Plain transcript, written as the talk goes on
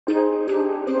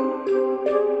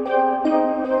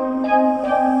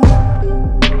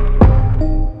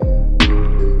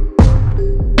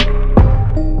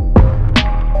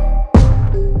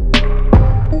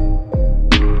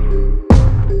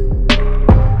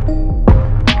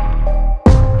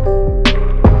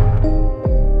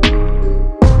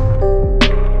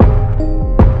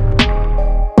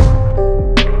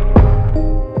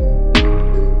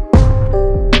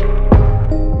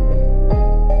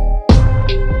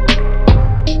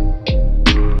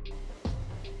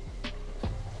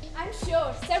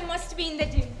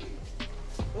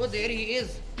there he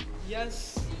is.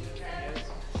 Yes.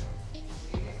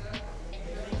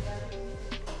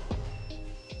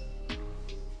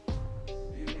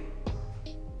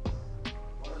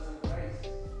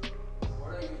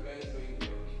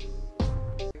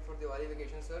 For Diwali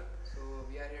vacation, sir. So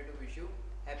we are here to wish you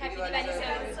Happy Diwali,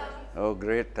 sir. Oh,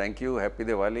 great. Thank you. Happy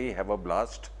Diwali. Have a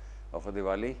blast of a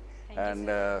Diwali. Thank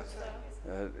you,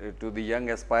 And to the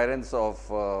young aspirants of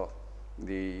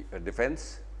the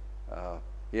defense,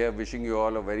 here wishing you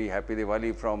all a very happy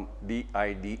Diwali from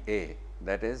DIDA,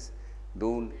 that is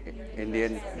Doon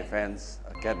Indian Defence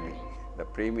Academy, the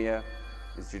premier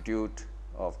institute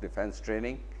of defense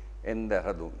training in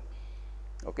Dehradun.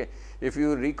 Okay. If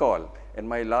you recall, in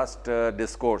my last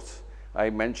discourse, I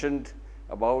mentioned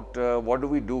about what do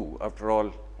we do after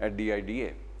all at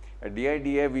DIDA. At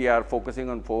DIDA, we are focusing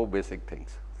on 4 basic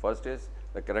things. First is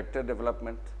the character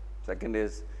development, second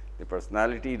is the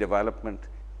personality development,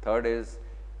 third is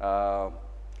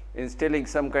instilling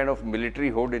some kind of military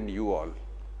hood in you all,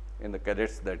 in the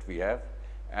cadets that we have,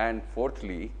 and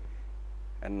fourthly,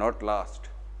 and not last,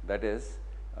 that is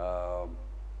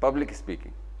public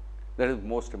speaking. That is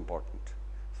most important.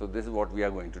 So this is what we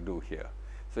are going to do here.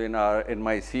 So in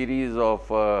my series of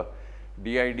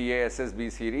DIDA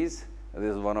SSB series,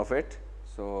 this is one of it.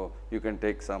 So you can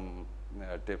take some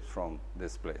tips from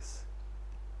this place.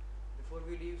 Before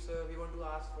we leave, sir, we want to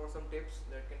ask for some tips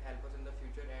that can help us in the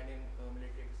future and in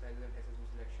military exercises and SSB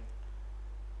selection.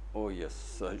 Oh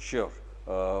yes, sure.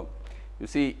 You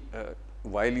see,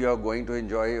 while you are going to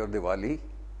enjoy your Diwali,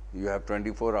 you have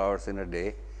 24 hours in a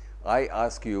day. I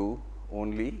ask you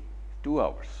only 2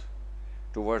 hours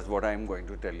towards what I am going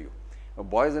to tell you.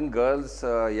 Boys and girls,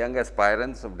 young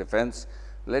aspirants of defense,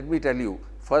 let me tell you,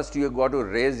 first you have got to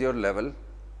raise your level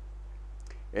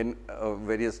in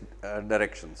various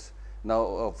directions.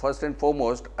 Now, first and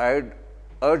foremost, I would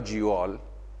urge you all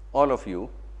of you,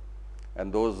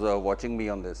 and those watching me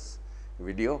on this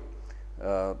video,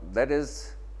 that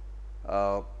is,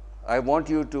 I want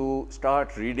you to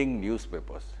start reading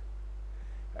newspapers,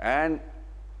 and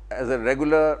as a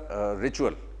regular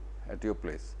ritual at your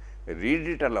place, read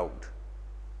it aloud.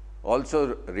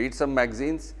 Also read some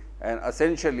magazines, and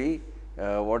essentially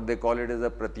what they call it is a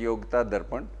Pratiyogita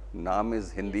Darpan. Naam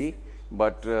is Hindi,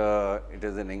 but it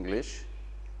is in English,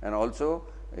 and also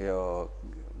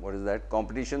what is that,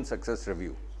 competition success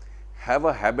review. Have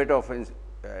a habit of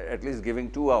at least giving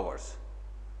 2 hours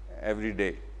every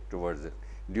day towards it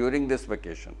during this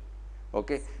vacation.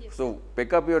 Okay. Yes. So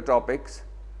pick up your topics,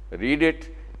 read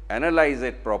it, analyze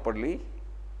it properly,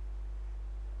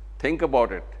 think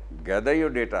about it, gather your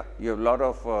data. You have a lot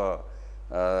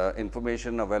of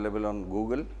information available on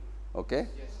Google. Okay.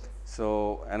 Yes, sir.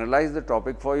 So analyze the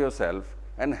topic for yourself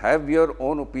and have your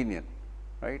own opinion,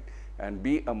 right? And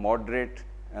be a moderate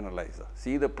analyzer.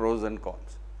 See the pros and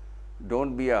cons.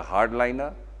 Don't be a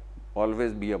hardliner,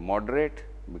 always be a moderate,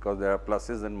 because there are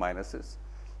pluses and minuses.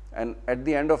 And at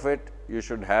the end of it, you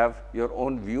should have your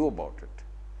own view about it.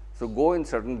 So go in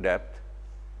certain depth.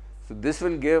 So this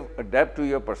will give a depth to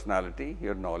your personality,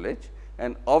 your knowledge,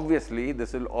 and obviously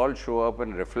this will all show up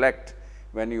and reflect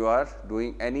when you are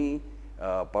doing any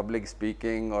public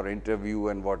speaking or interview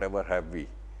and whatever have we.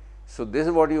 So this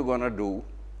is what you're going to do.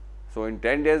 So in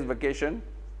 10 days vacation,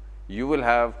 you will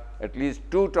have at least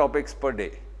 2 topics per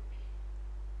day.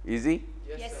 Easy?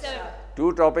 Yes, sir.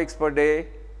 2 topics per day.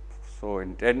 So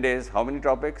in 10 days, how many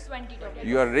topics? 20 topics.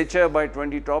 You are richer by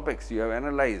 20 topics. You have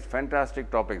analyzed fantastic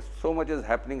topics. So much is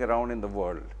happening around in the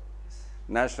world.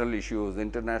 National issues,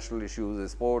 international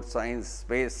issues, sports, science,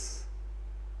 space,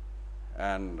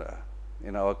 and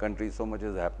in our country so much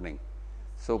is happening.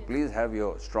 So please have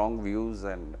your strong views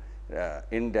and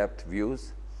in-depth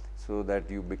views so that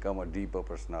you become a deeper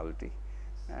personality,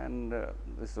 and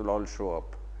this will all show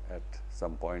up at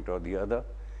some point or the other.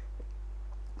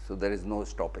 So there is no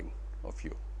stopping of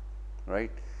you,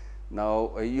 right?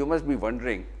 Now you must be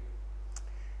wondering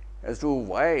as to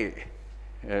why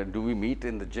do we meet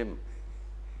in the gym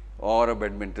or a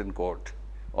badminton court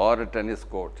or a tennis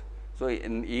court. So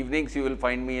in evenings you will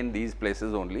find me in these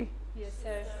places only. Yes,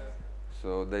 sir.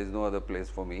 So there is no other place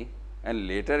for me, and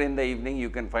later in the evening you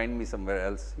can find me somewhere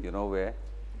else. You know where?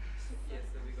 Yes,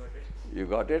 sir, we got it. You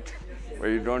got it? But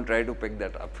you don't try to pick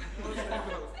that up.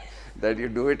 That you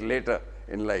do it later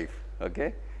in life.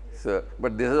 Okay. So,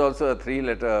 but this is also a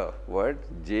 3-letter word,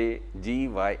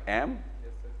 GYM,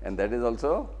 and that is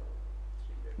also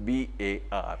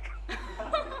BAR.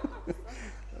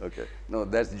 Okay. No,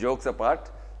 that's jokes apart.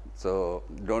 So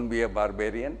don't be a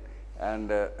barbarian. And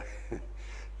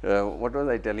what was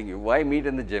I telling you? Why meet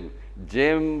in the gym?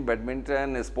 Gym,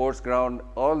 badminton, sports ground,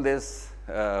 all this,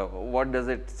 what does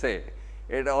it say?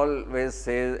 it always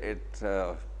says it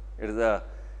is a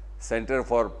center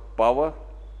for power,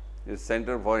 it's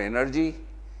center for energy,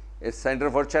 it's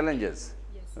center for challenges,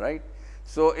 right?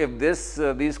 So, if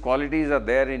these qualities are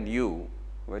there in you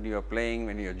when you are playing,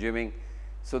 when you are gymming,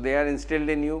 so they are instilled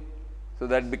in you, so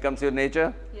that becomes your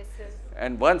nature. Yes, sir.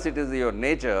 And once it is your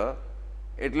nature,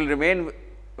 it will remain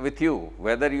with you,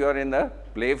 whether you are in the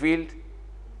play field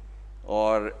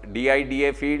or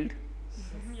DIDA field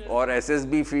or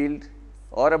SSB field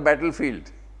or a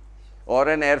battlefield or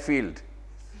an airfield,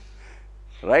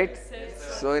 right?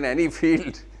 So, in any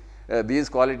field, these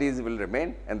qualities will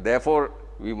remain, and therefore,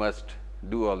 we must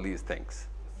do all these things,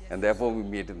 and therefore, we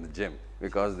meet in the gym,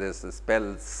 because this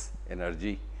spells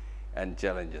energy and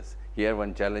challenges. Here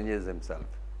one challenges himself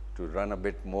to run a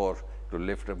bit more, to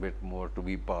lift a bit more, to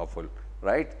be powerful,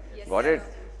 right? Yes, Got sir. it?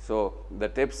 So, the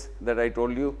tips that I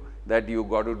told you, that you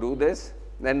got to do this.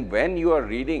 Then when you are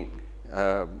reading,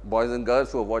 boys and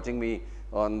girls who are watching me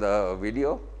on the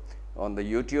video, on the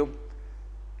YouTube,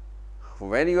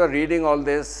 when you are reading all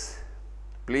this,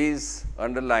 please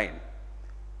underline,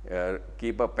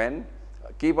 keep a pen,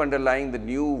 keep underlining the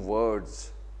new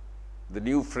words, the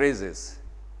new phrases.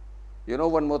 You know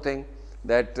one more thing,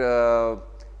 that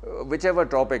whichever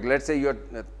topic, let us say you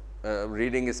are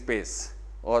reading space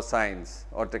or science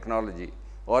or technology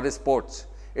or sports,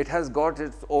 it has got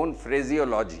its own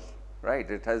phraseology,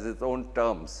 right? It has its own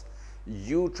terms.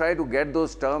 You try to get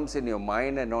those terms in your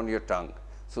mind and on your tongue.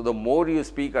 So, the more you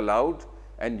speak aloud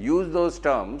and use those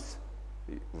terms,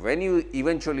 when you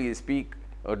eventually speak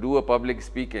or do a public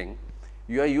speaking,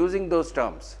 you are using those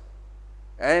terms,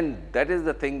 and that is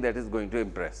the thing that is going to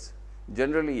impress.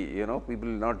 Generally, you know, people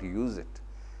will not use it.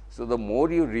 So, the more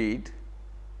you read,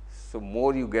 so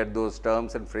more you get those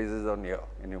terms and phrases in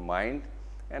your mind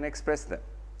and express them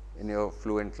in your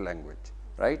fluent language,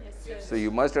 right? Yes, sir. So, you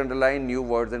must underline new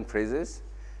words and phrases,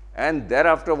 and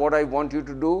thereafter what I want you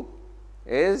to do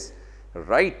is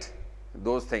write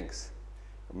those things,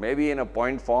 maybe in a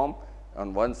point form.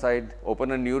 On one side,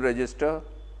 open a new register.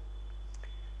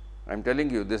 I am telling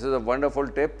you, this is a wonderful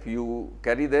tip. You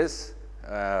carry this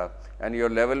and your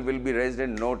level will be raised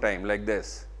in no time, like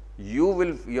this. You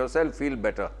will yourself feel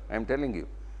better, I am telling you.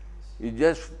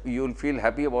 You will feel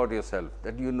happy about yourself,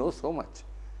 that you know so much,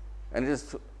 and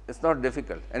it's not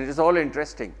difficult, and it is all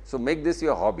interesting. So, make this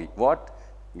your hobby. What?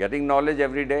 Getting knowledge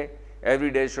every day.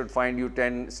 Every day should find you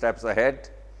 10 steps ahead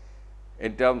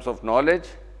in terms of knowledge,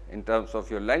 in terms of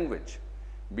your language,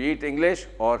 be it English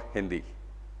or Hindi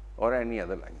or any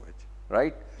other language,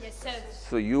 right? Yes, sir.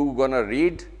 So, you gonna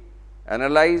read,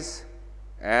 analyze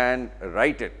and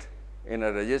write it in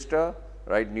a register,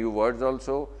 write new words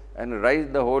also, and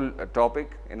write the whole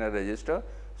topic in a register.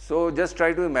 So, just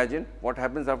try to imagine what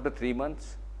happens after 3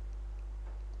 months.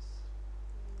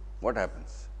 What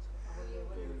happens? You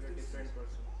will be a different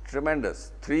person.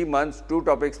 Tremendous. 3 months, 2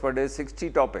 topics per day, 60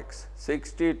 topics.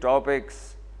 60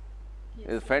 topics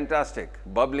is fantastic,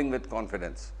 bubbling with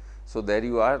confidence. So, there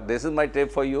you are. This is my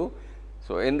tip for you.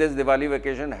 So, in this Diwali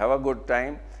vacation, have a good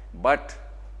time, but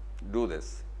do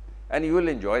this, and you will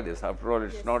enjoy this. After all,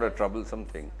 it's not a troublesome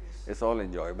thing. It's all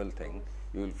enjoyable thing.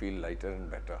 You will feel lighter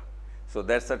and better. So,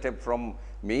 that's a tip from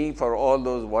me for all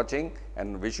those watching,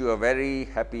 and wish you a very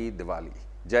happy Diwali.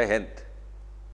 Jai Hind.